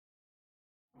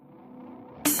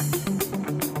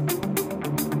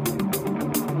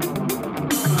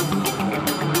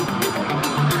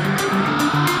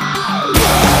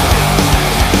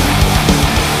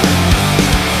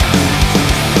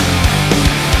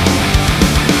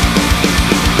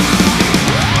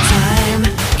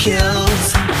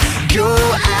Kills. Go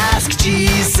ask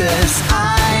Jesus,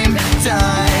 I'm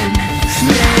done.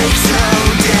 Makes no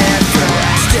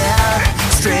difference. Stare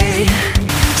straight,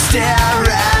 stare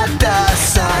at the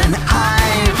sun.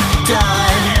 I'm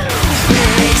done.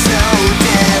 Makes no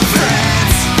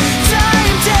difference.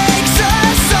 Time takes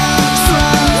us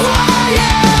all. Why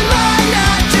am I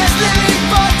not just living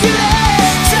for today?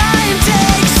 Time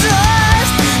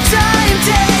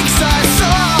takes us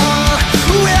all.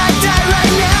 Will I die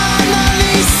right now?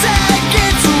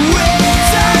 Seconds away.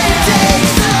 Time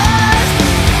takes us.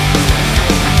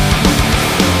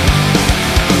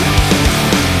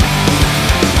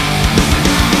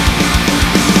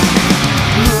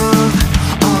 Move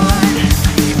on,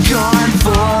 gone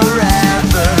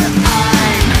forever.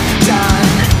 I'm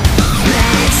done.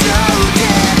 Makes no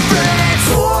difference.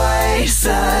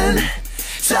 Poison.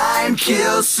 Time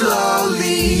kills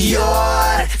slowly.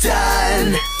 You're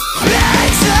done.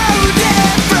 Makes no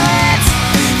difference.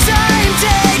 Time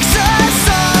takes us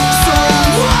all.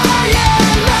 Why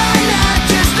am I not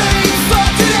just living for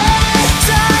today?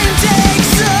 Time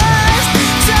takes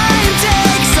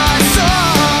us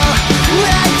all.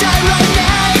 When I die right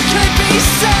now, it could be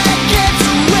seconds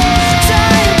away.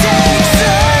 Time takes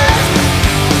us.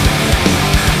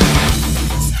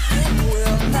 Time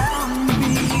will now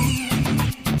be.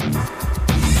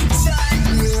 Time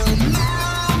will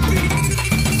now be.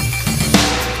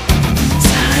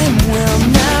 Time will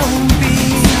now be.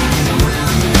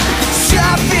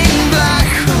 Shopping black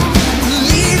hole,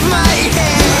 leave my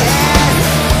head.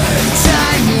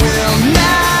 Time will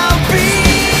now be.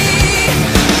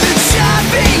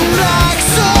 Shopping black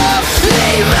soul,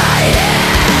 leave my head.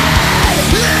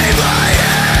 Leave my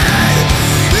head.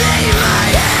 Leave my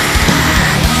head.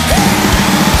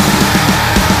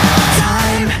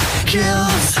 Time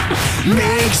kills,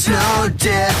 makes no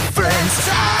difference.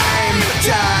 I'm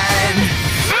done.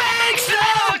 Makes no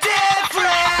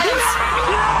difference.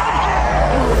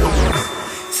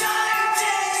 Time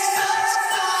takes us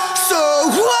all. So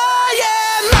why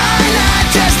am I not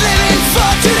just living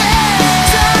for today?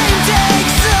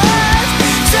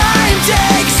 Time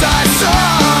takes us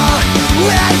all.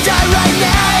 When I die right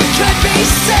now, it could be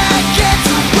seconds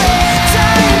away.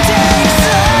 Time takes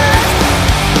us.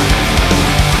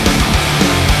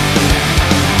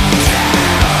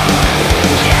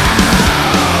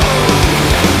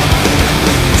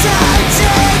 Time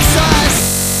takes us.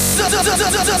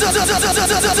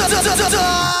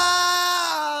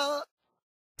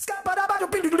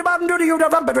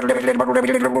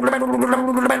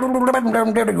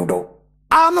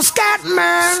 I'm a scat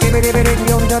man.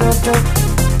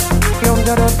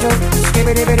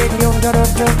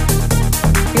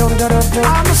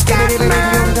 I'm a scat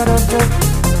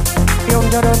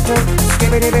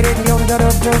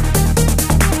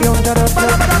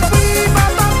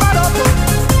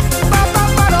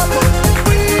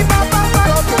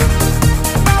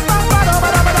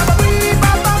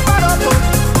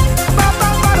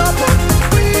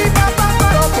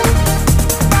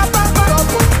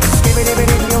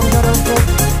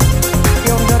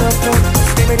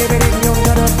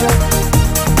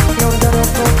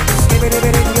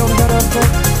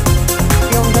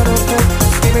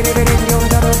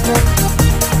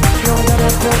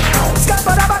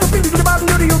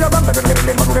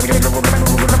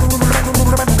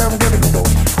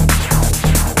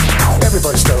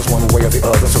Everybody stutters one way or the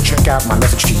other, so check out my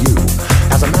message to you.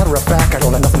 As a matter of fact, I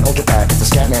don't let nothing hold you back. If the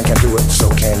scat man can do it, so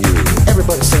can you.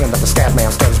 Everybody's saying that the scat man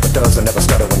stutters but does and never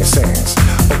stutter when he sings.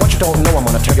 But what you don't know, I'm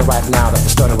gonna tell you right now, that the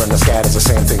stutter and the scat is the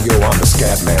same thing. Yo, I'm the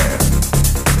scat man.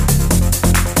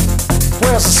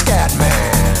 Where's the scat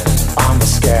man? I'm the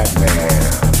scat man.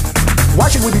 Why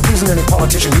should we be pleasing any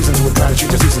politician? Reasons who would try to cheat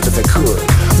the seasons if they could.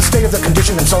 The state of the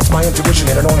condition insults my intuition,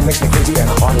 and it only makes me crazy and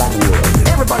hard like wood.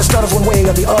 Everybody stutters one way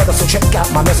or the other, so check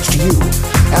out my message to you.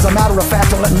 As a matter of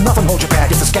fact, don't let nothing hold you back.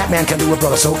 If the scat man can do it,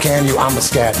 brother, so can you. I'm the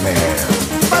scat man.